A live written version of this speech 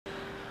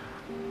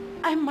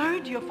I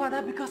married your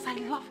father because I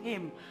love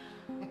him.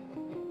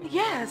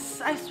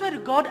 Yes, I swear to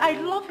God, I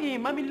love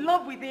him. I'm in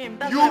love with him.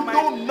 That's you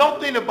know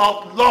nothing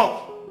about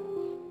love.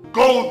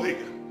 Gold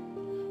digger.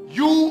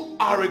 You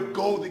are a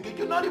gold digger.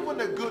 You're not even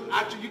a good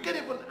actor. You can't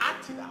even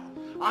act it out.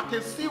 I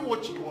can see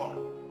what you are.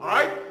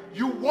 Alright?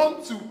 You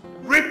want to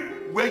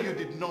reap where you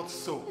did not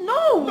sow.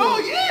 No! No,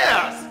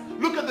 yes!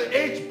 Look at the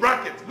age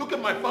bracket. Look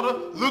at my father.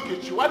 Look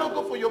at you. Why don't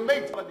go for your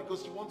mate?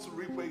 Because you want to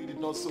reap where you did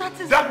not sow.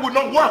 That would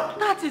not work.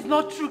 That is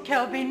not true,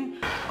 Kelvin.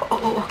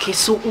 Oh, okay,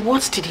 so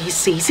what did he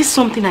say? Is this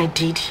something I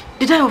did?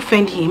 Did I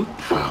offend him?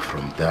 Far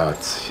from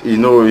that. You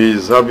know,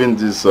 he's having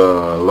this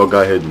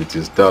loggerhead with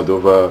his dad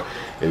over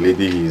a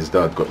lady his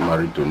dad got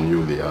married to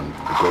newly, and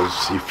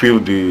because he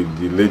feels the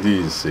lady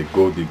is a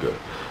gold digger.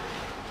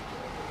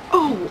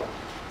 Oh.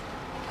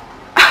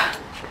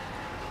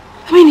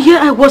 I mean, here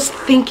I was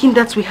thinking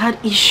that we had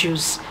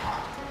issues.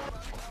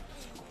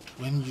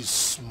 When you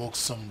smoke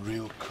some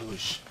real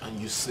kush and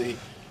you say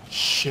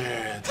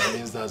share, that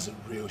means that's a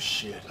real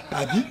shit.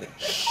 Abi?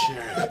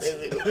 Share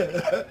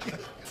it.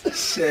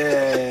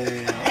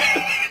 Share.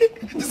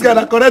 This guy is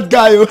a correct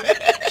guy.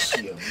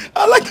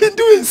 I like him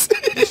doing this.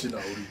 This is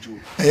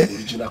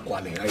original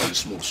quality. I used to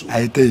smoke so.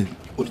 I tell you.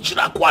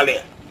 Original quality.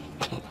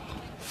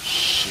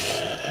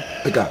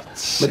 Share. Make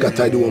I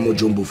tidy one more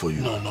jumbo for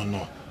you.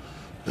 No.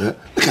 Eh?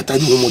 Make I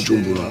tidy one more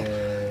jumbo now.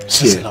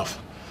 That's enough.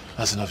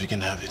 That's enough. You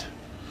can have it.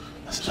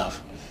 That's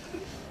enough.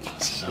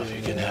 That's enough.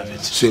 You can have it.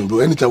 Same, bro.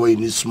 Anytime when you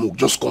need smoke,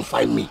 just come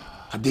find me.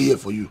 I'll be here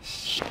for you.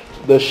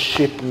 The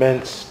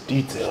shipment's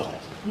detail.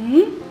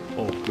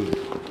 Oh, good.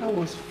 That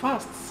was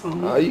fast,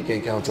 son. You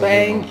can count on me.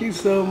 Thank you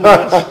so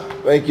much.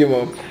 Thank you,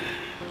 Mom.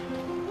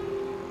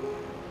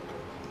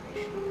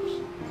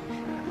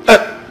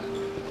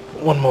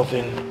 One more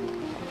thing.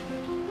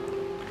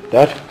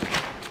 Dad?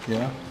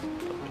 Yeah?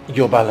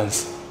 Your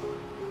balance.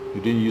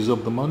 You didn't use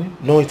up the money?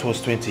 No, it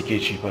was 20k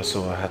cheaper,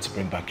 so I had to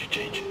bring back your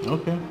change.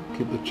 Okay,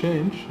 keep the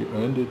change. You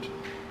earned it.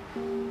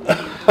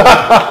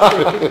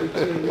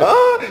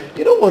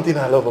 You know one thing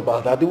I love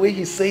about that? The way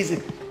he says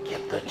it.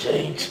 Keep the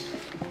change.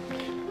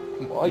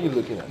 What are you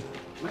looking at?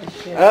 My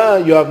share.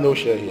 You have no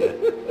share here.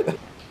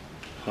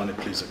 Honey,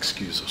 please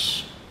excuse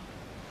us.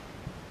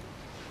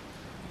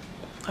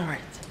 All right.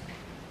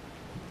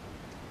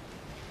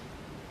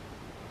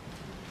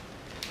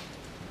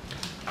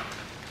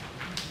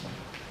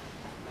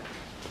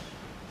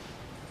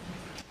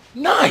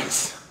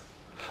 Nice!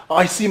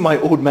 I see my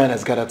old man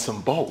has gathered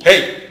some balls.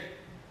 Hey!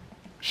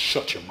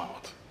 Shut your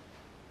mouth.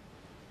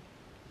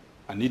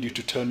 I need you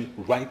to tell me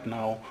right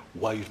now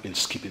why you've been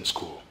skipping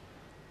school.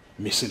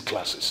 Missing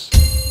classes.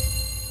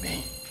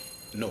 Me?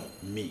 No,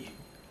 me.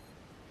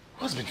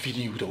 Who's been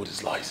feeding you with all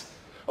these lies?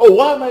 Oh,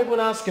 why am I even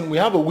asking? We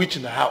have a witch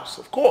in the house,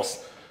 of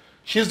course.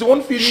 She's the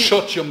one feeding...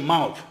 Shut your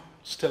mouth.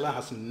 Stella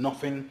has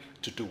nothing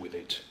to do with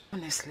it.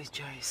 Honestly,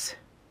 Joyce,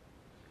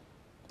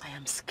 I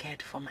am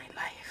scared for my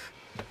life.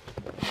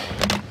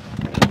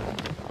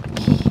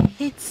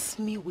 He hates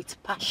me with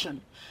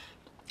passion.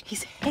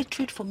 His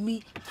hatred for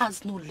me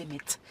has no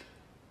limit.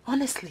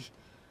 Honestly.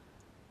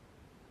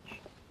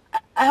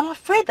 I am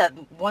afraid that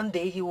one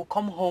day he will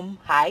come home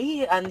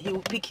high and he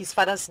will pick his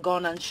father's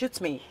gun and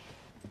shoot me.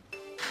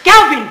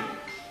 Kelvin!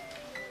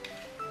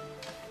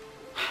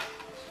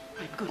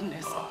 My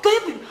goodness.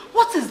 Kelvin,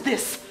 what is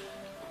this?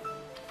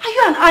 Are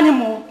you an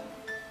animal?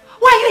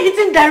 Why are you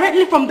eating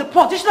directly from the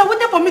pot? You should have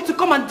waited for me to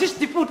come and dish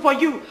the food for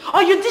you.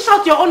 Or you dish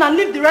out your own and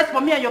leave the rest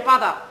for me and your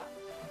father.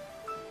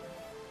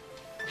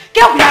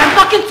 Kelvin, I am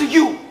talking to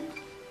you.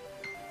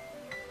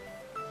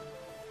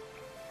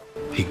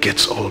 He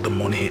gets all the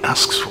money he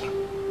asks for.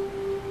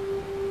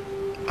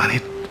 And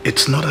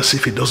it's not as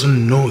if he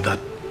doesn't know that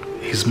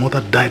his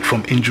mother died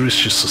from injuries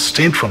she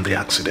sustained from the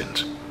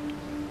accident.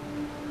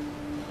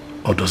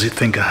 Or does he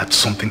think I had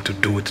something to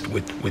do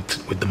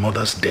with the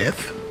mother's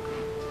death?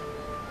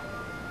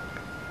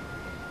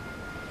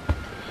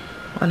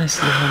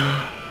 Honestly,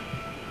 honey,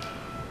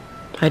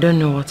 I don't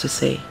know what to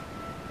say.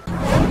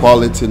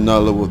 Quality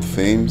Nollywood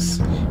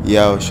fames,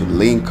 y'all should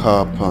link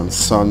up on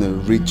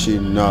SUNYRICHY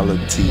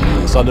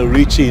NOLLYTV.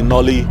 SUNYRICHY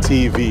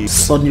NOLLYTV.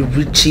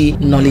 SUNYRICHY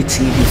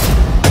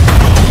NOLLYTV.